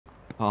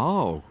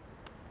Oh.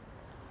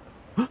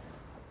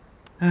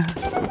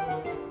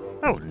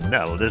 Oh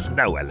no, there's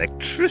no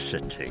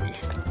electricity.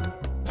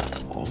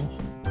 Oh.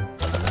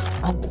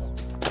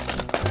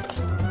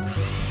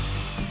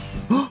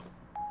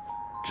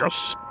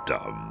 Just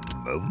a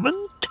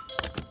moment.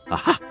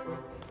 Aha!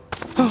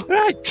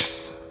 Right.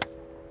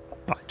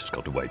 I just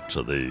got to wait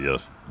till the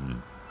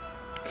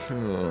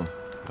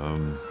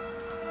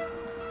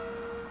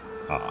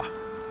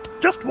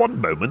just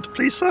one moment,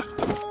 please, sir.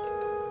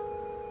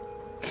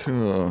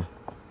 Oh.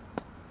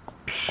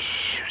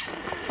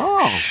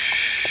 Oh.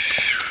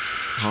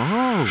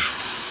 Oh.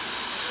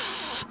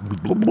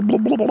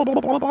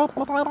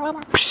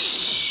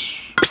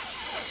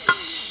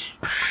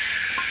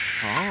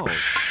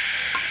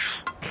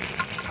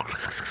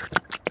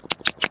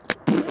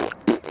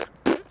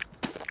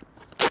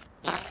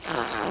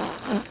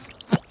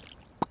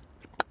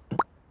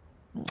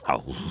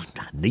 Oh,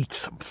 I need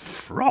some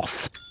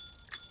froth.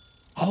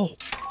 Oh.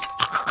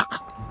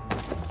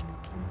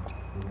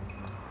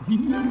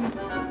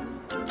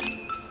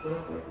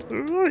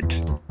 Right.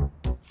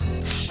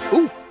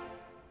 Ooh.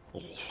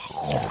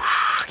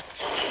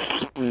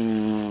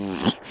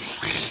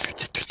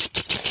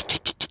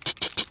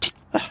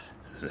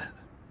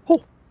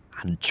 Oh,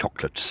 and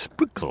chocolate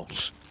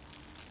sprinkles.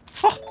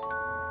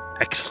 Oh,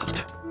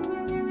 excellent.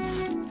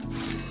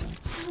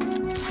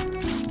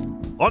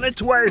 On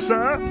its way,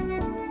 sir.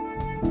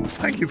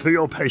 Thank you for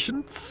your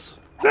patience.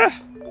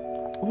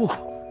 Ooh.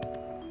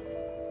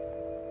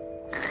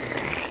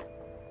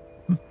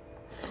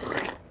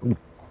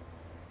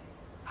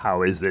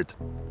 How is it?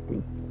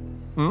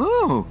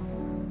 Oh.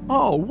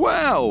 Oh,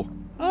 wow.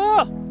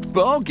 Ah,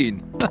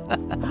 Bargain.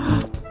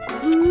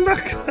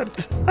 look at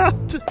that.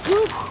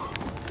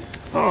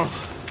 Oh.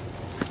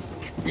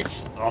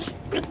 Oh,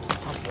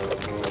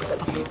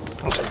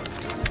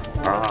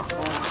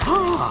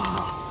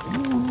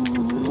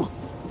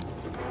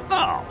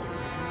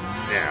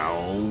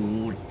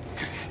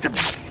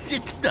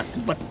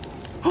 no.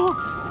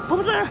 Oh,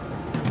 over there.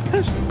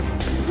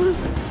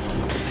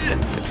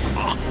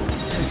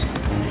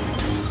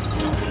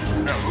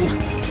 No.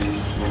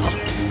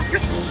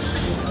 Yes.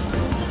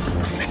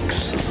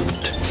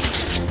 Excellent.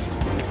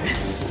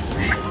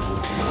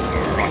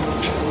 Right.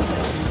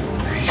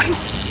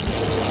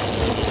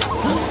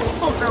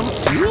 Oh no.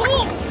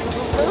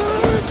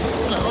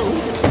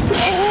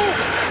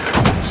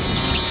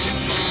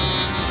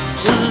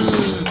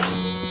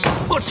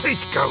 What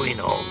is going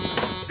on?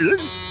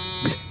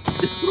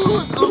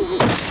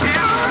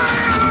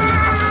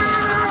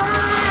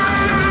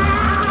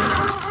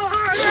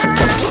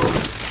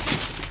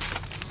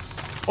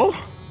 Oh!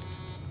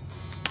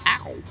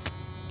 Ow!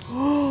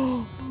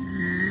 Oh!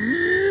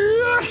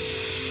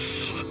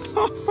 Yes!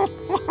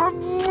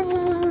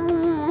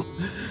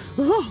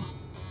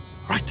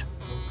 Right.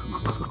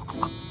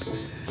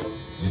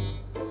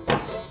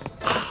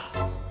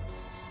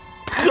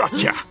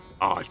 Gotcha!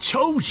 I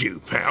told you,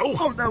 pal.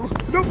 Oh no!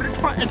 No, it's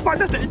my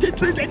letter.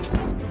 It's.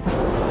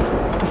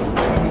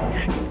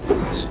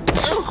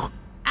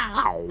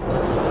 Ow!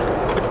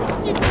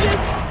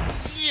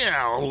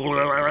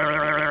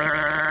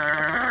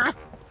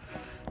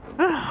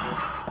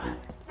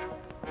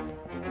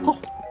 Oh,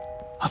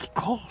 of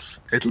course.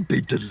 It'll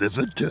be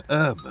delivered to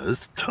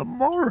Irma's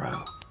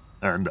tomorrow.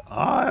 And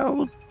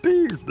I'll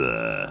be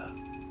there.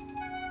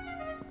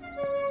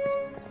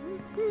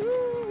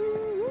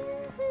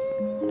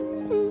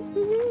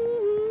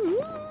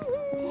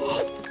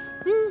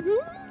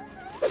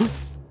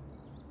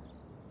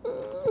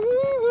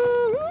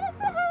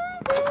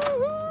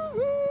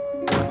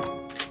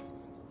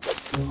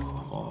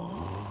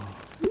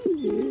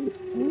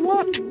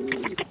 What?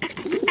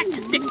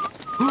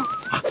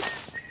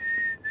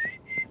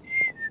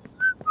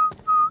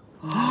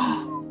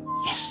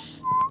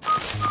 Yes.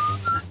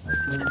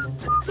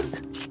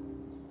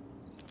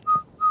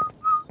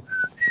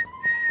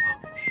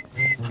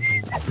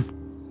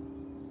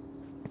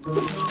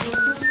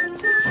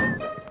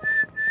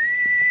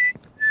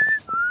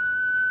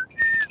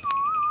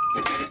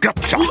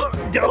 Gotcha!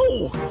 No!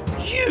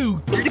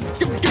 You!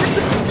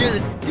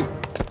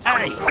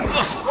 Hey!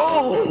 Oh!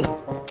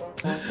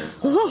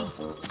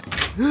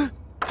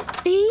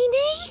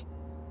 Beanie?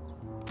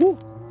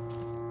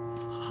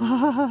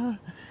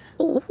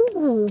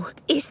 Oh,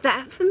 is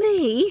that for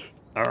me?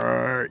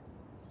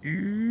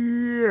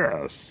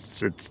 Yes,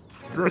 it's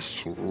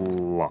this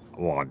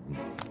one.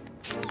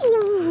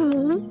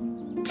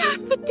 Ooh,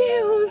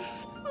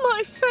 daffodils,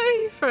 my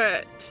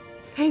favourite.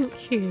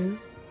 Thank you.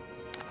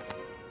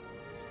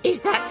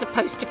 Is that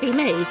supposed to be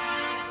me?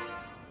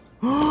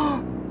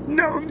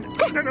 No,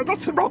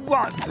 that's the wrong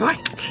one.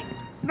 Right.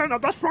 No,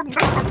 that's wrong.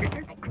 That's wrong.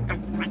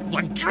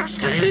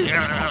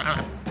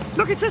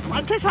 Look, it's this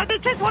one. It's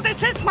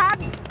this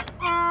one.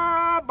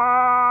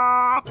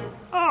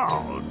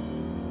 Oh,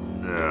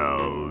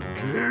 no.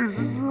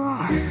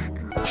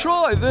 Disaster.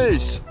 Try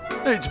this.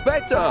 It's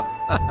better.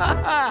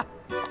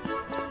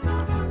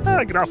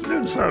 Good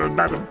afternoon, sir and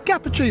madam.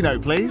 Cappuccino,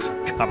 please.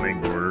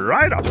 Coming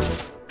right up.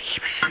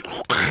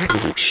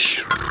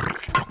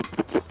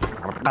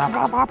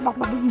 Oh,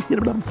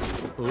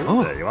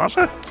 there you are,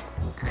 sir.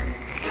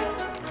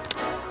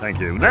 Thank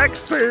you.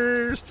 Next,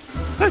 please.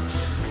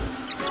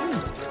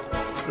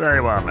 There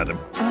you are, madam.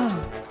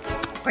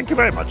 Thank you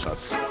very much, sir.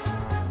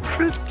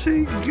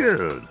 Pretty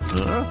good,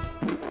 huh?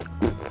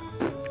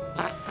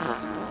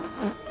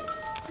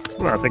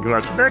 Well, thank you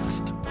very much.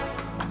 Next.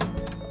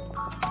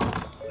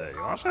 There you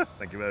are, sir.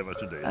 Thank you very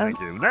much indeed. Thank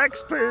you.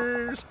 Next,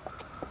 please.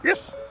 Yes,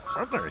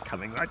 certainly.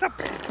 Coming right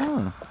up.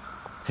 Oh.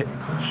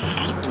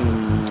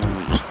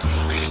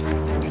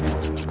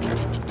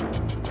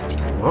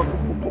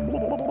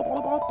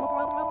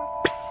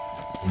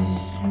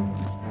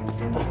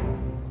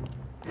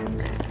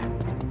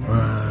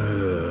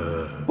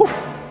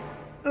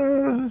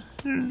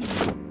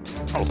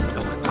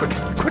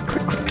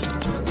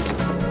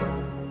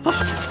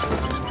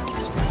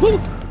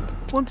 Quick.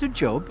 Want a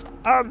job?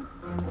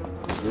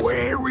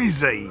 Where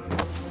is he?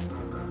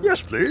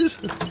 Yes, please.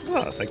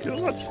 Oh, thank you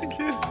very much. Thank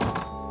you.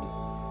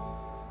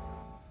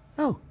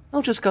 Oh,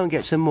 I'll just go and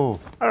get some more.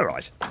 All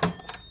right.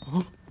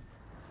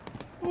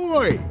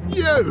 Oi,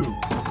 you!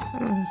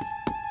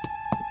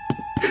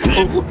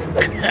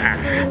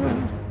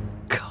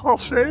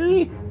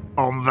 Coffee?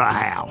 On the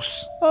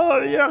house.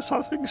 Oh, yes,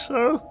 I think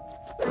so.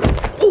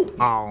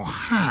 I'll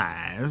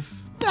have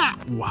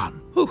that one.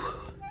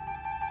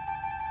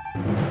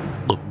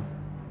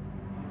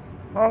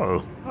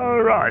 Oh,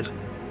 all right.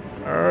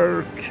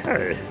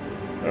 Okay.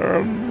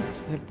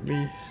 Let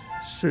me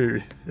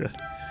see.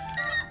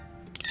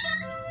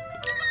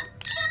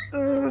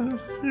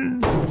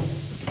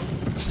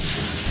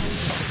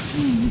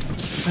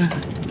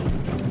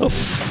 Oh,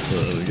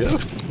 there we go.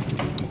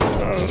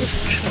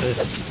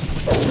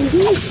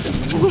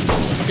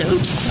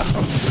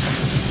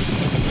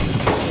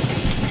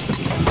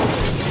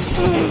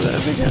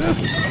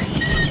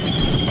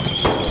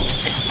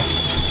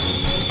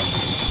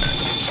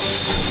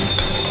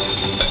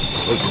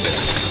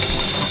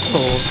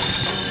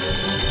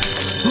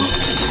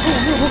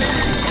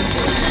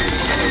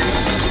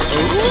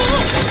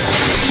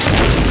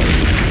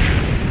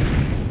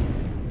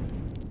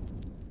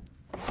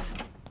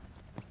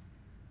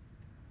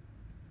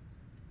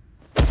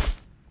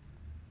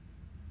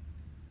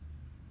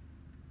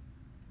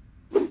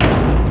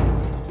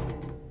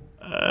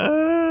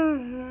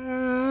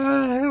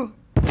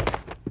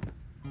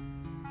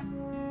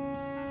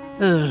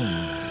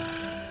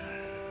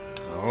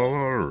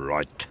 All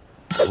right.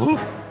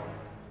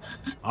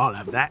 I'll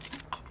have that.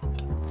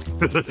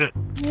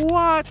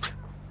 What?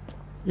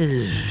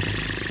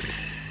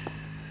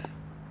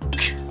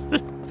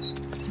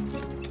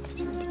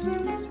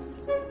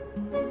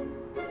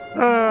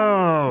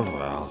 Oh,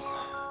 well.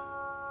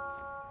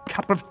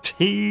 Cup of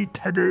tea,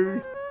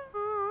 Teddy?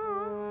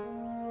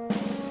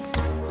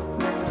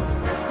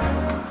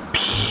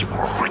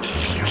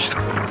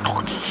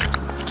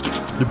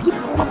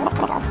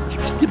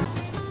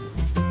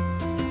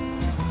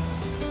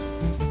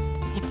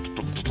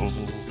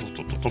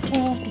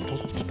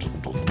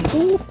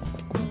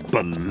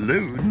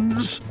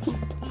 Balloons?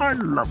 I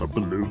love a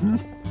balloon.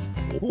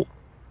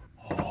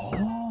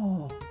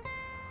 Oh.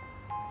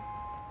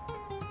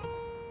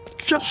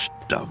 Just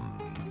a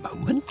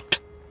moment.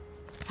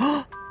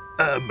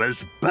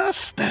 Irma's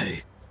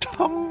birthday.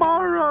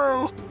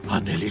 Tomorrow. I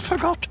nearly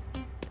forgot.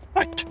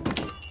 Right.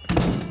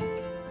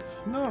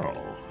 Now,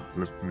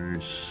 let me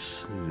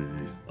see.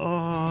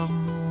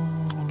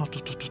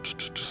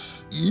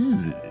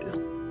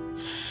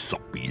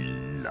 Soppy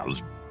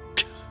love.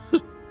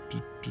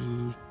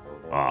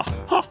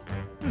 Aha!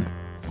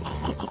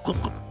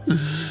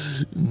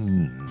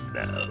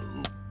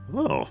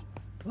 No.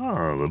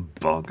 Oh, the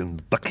bargain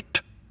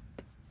bucket.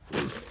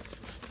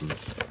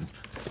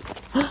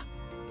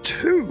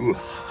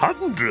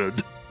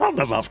 200! I'll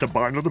never have to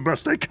buy another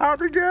birthday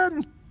card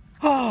again.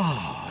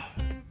 Ah.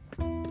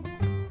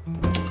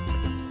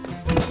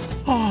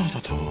 Ah,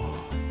 da-da.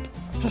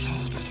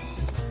 Da-da, da-da.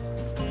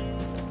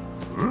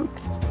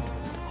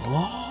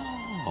 Oh.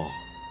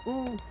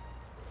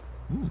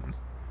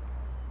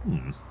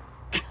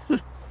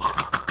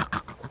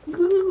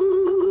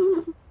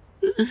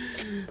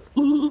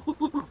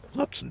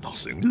 That's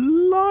nothing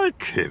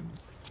like him.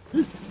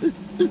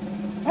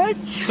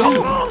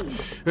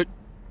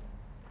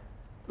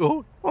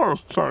 Oh,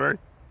 sorry.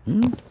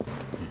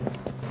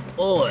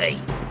 Oi!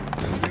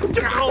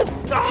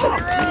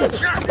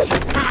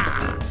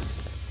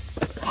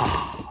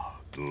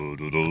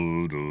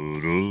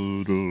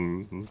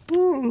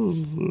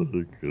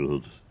 Very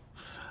good.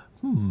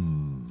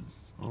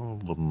 I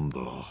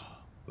wonder.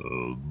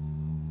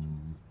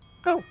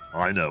 Oh,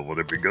 I know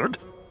what'd be good.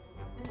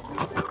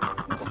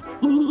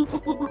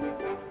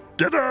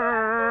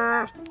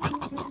 Dinner!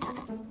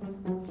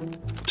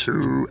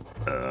 To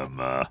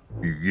Irma,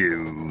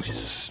 you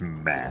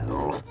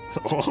smell.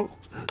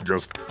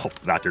 Just pop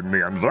that in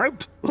the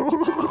envelope.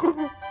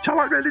 Shall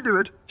I really do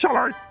it? Shall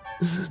I?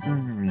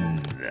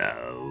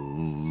 No,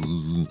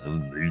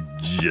 only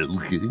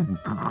joking.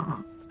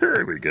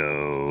 Here we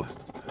go.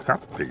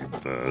 Happy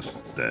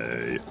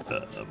birthday,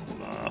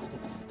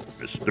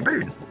 Mr.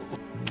 Bean.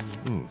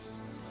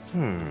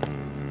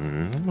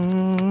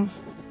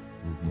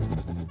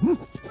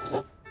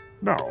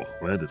 Now,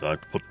 where did I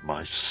put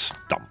my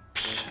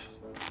stumps?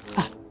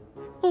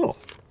 Oh,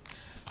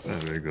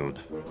 very good.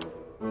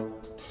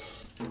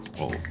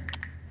 Oh,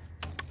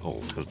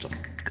 good.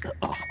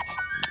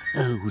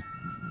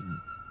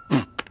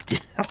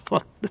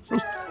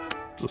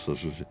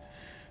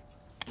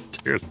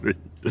 Dear me.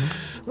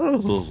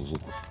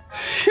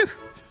 Phew.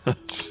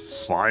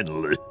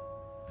 Finally.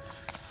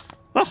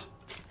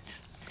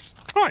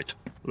 Right,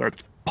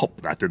 let's pop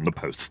that in the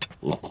post.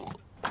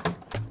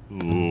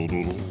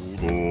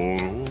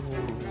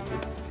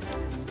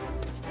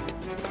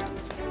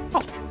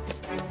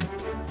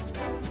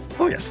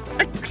 Oh yes,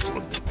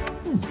 excellent.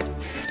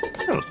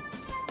 Yes,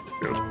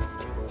 yes.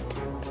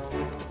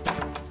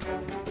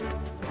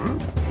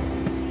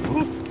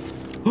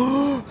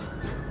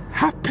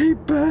 Happy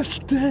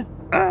birthday,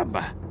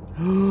 Irma.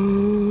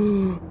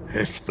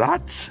 If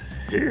that's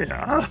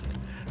here,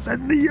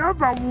 then the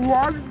other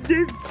one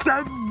is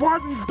the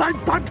one I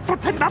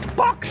put in the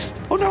box.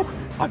 Oh no,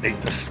 I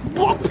need to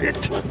swap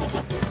it.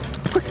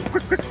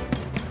 Quick.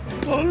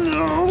 Oh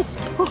no.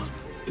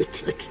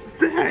 It's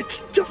there, it's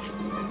just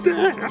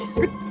there.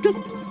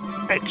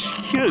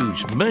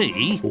 Excuse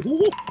me?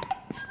 Oh,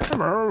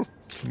 hello.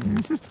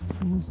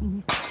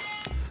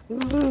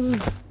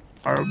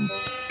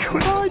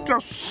 Could I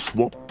just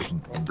swap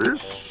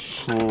this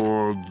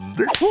for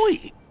this?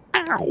 Oi!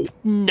 Ow!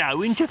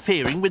 No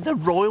interfering with the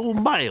Royal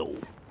Mail.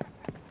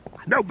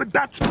 No, but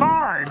that's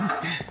mine.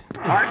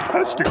 I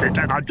posted it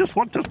and I just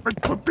want to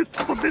put this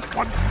for this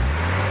one.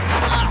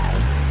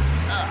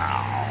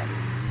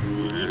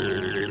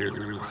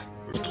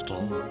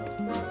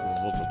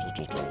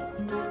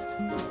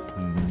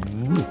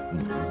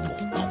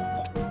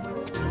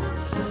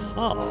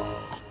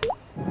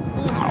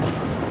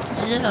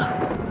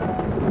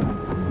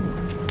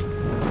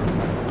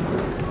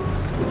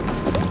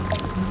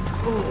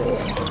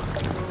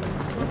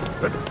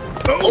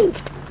 Oh!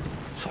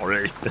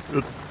 Sorry.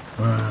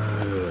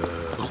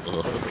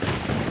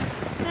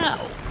 No.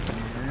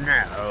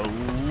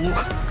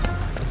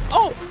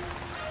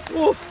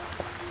 Oh!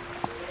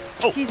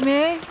 Excuse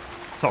me?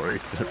 Sorry.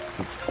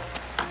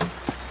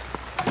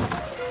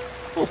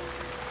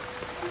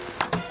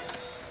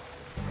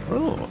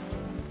 Oh.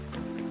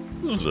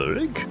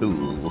 Very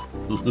cool.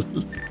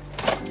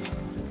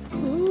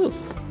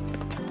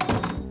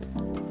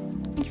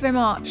 Thank you very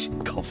much.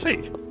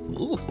 Coffee.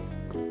 Oh.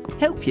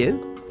 Help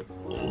you?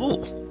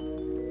 Oh.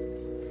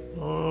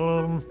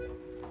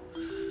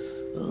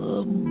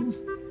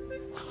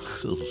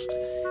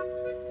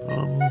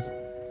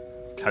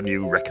 Can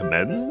you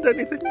recommend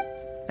anything?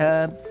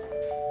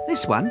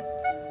 This one?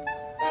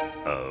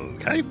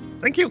 Okay,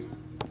 thank you.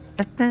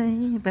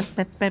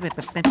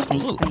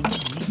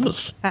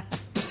 Yes.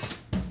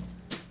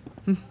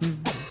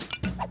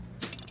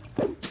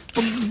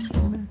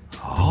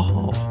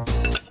 Oh.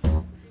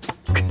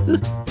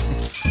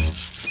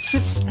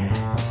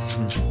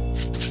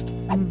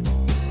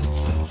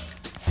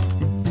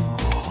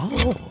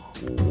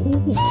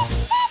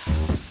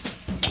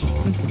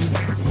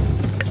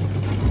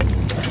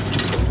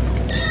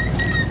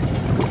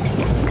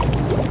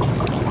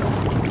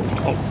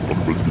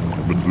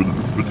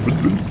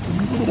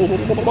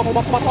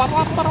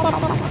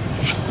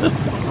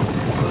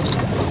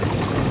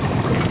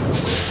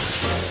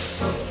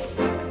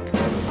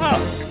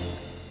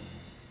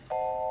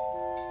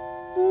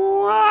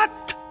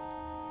 What?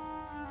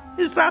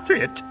 Is that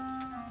it?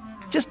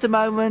 Just a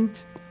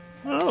moment.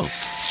 Oh.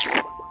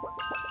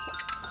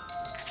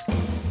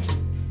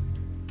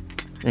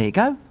 There you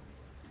go.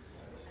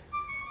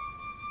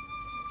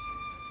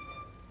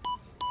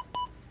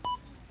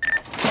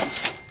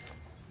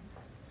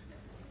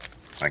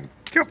 Thank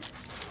you.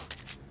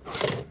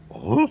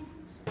 Oh?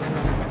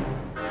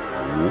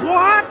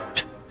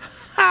 What?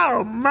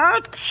 How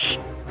much?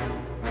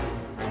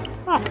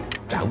 I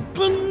don't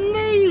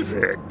believe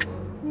it.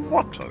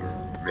 What a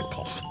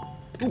rip-off.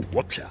 Oh,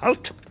 watch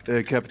out.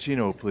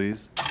 Cappuccino,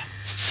 please.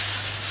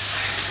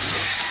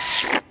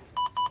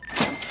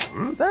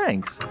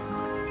 Thanks.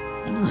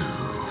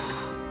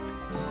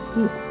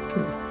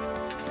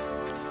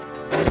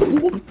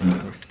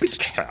 Be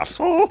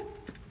careful.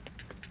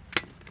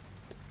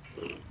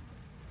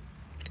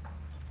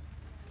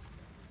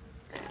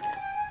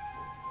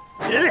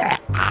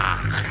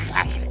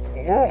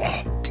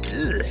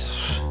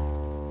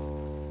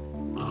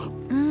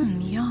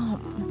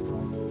 Yum.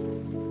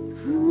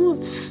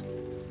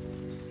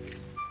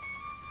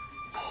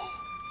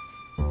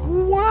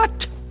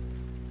 What?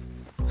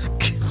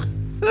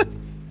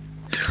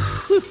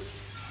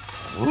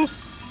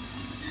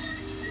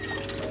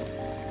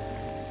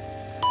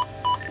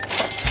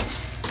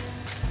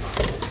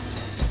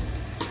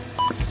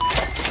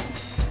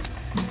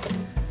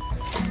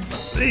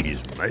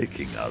 He's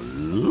making a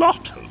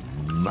lot of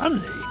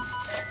money.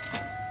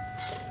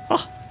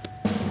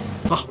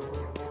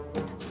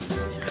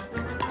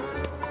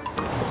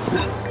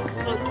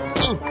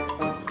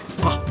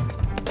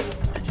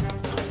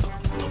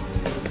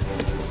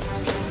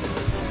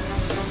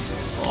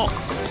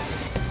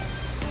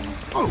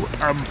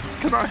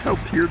 Can I help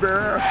you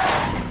there?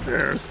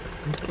 There.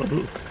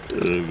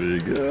 There we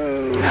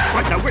go.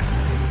 Wait, no, wait.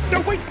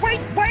 No, wait.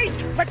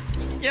 But,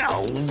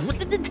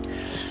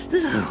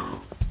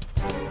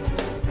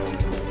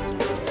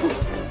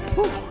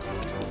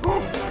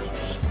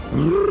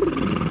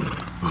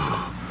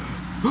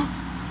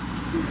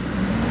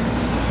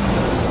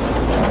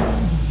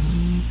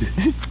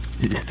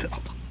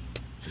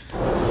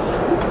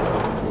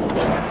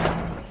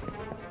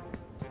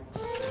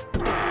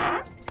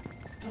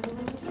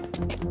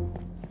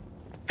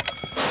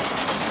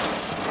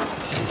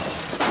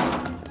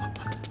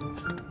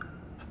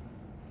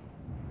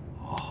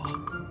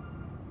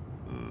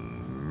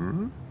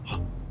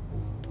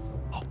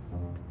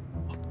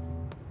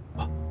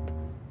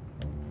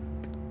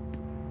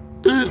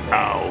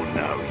 Oh,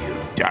 no, you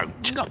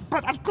don't. no,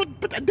 but I could.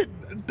 But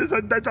there's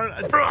a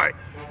right.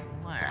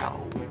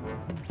 Well,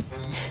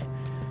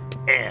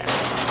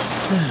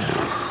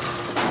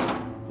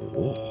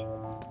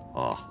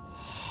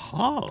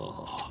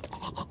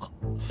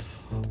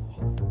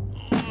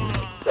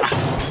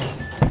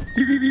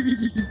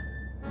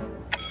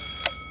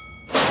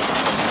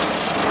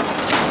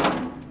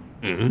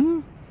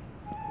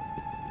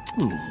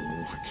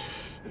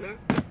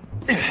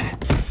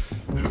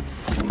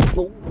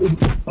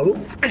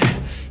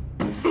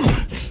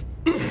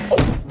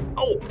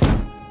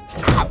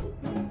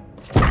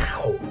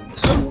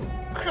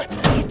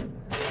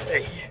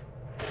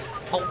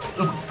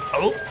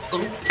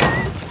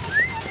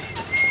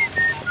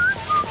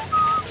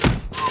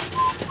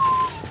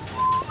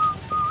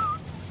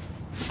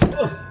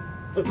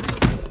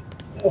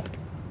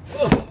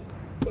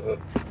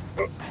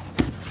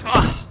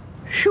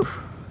 Phew.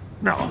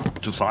 Now,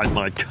 to find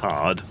my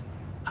card.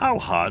 How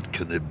hard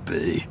can it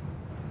be?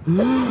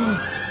 Oh,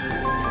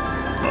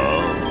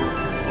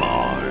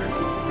 my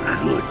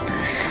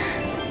goodness.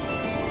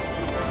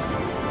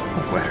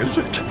 Where is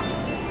it?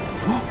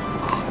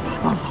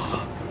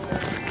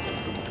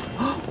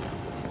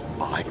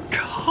 My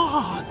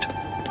card.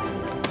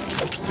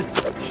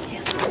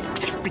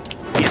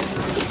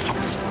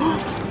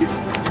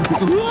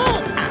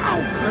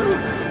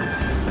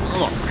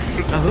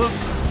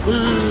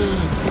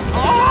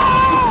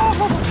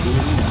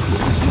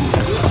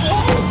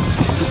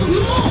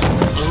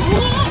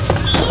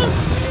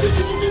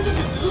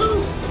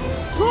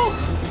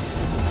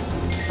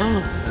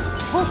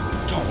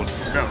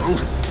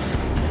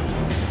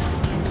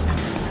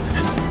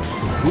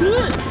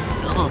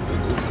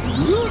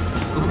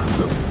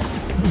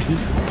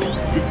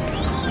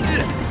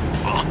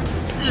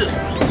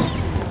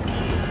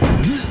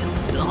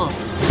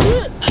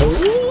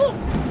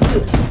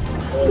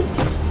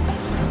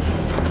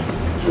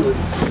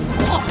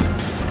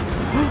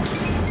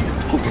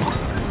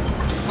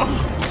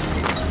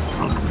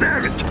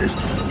 There it is.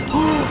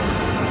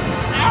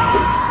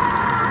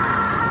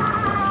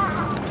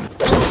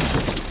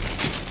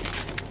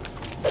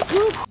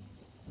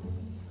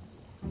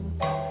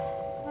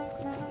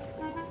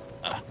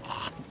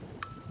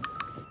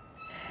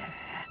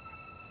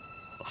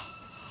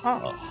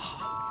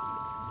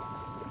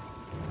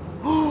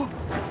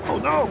 Oh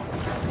no!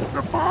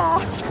 The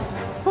bar!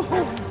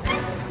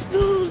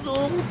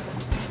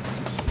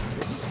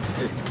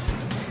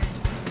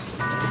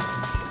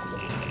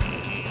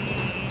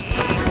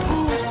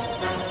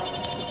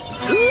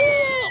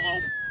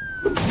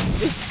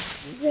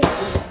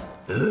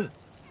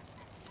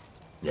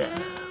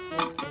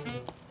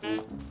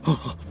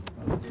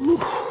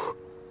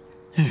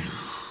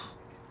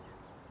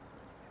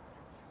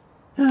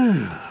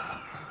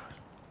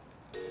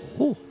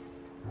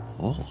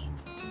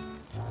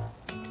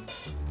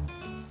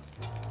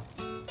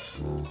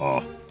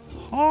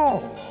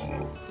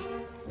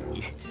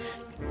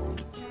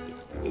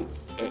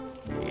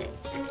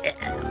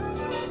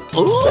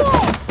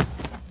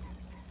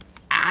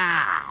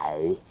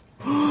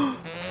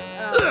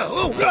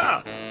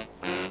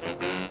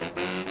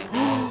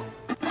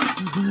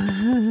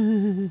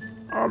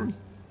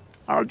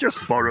 I'll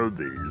just borrow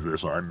these,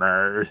 if I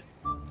may.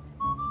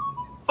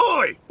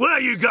 oi! Where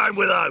are you going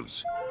with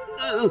those?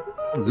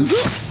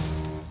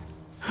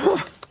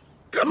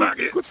 Come back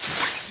here.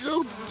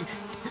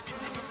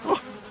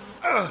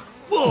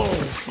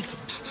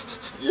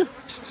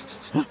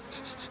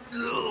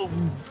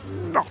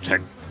 Not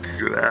again.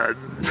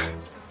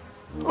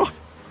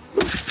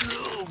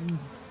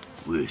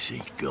 Where's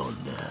he gone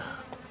now?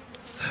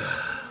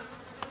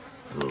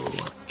 Oh,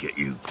 I'll get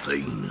you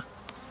clean.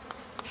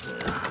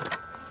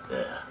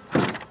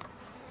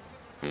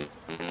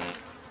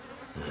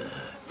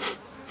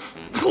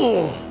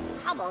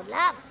 Come on,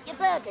 love. Your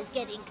burger's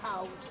getting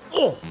cold.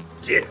 Oh,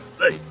 dear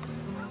me.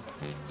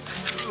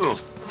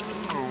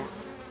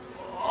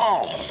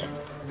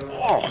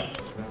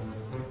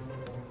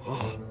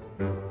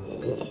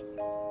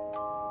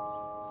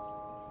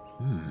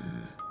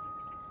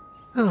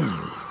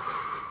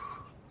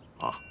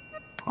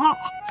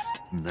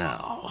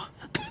 Now,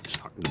 I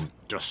can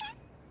just...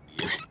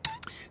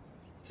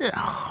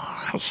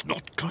 That's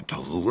not going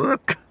to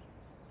work.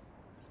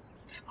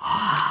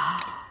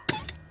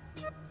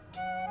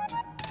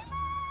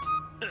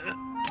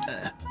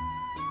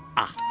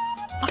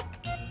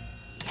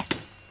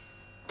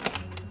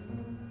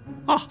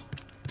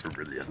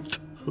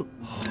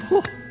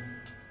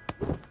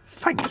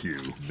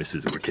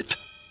 Mrs. Wicket.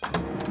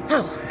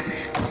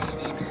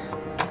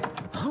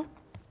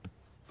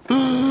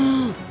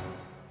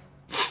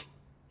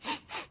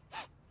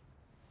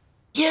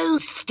 You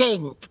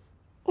stink.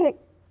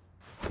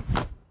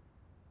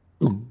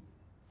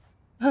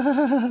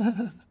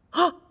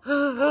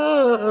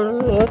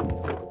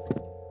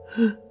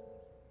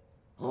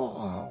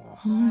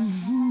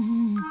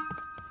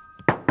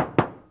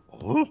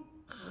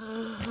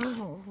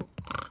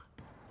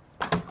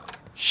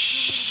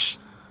 Shh.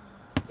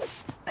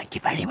 Thank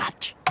you very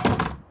much.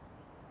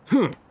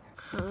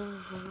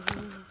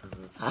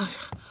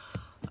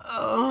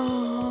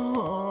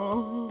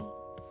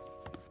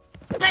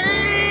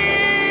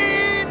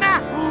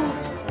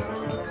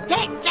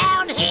 Get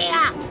down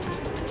here!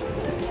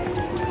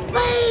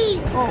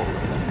 Bean! Oh,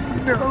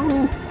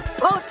 no.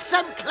 Put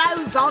some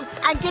clothes on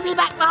and give me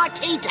back my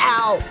tea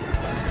towel!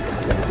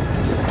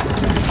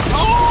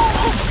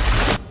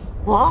 Oh!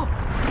 What?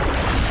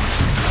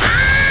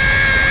 Ah!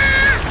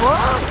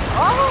 What?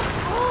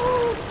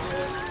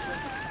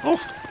 Oh,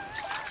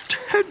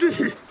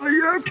 Teddy, are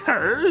you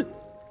okay?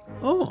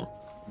 Oh.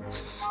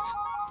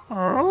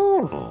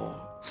 Oh.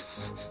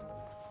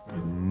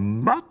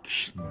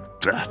 Much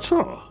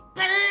better.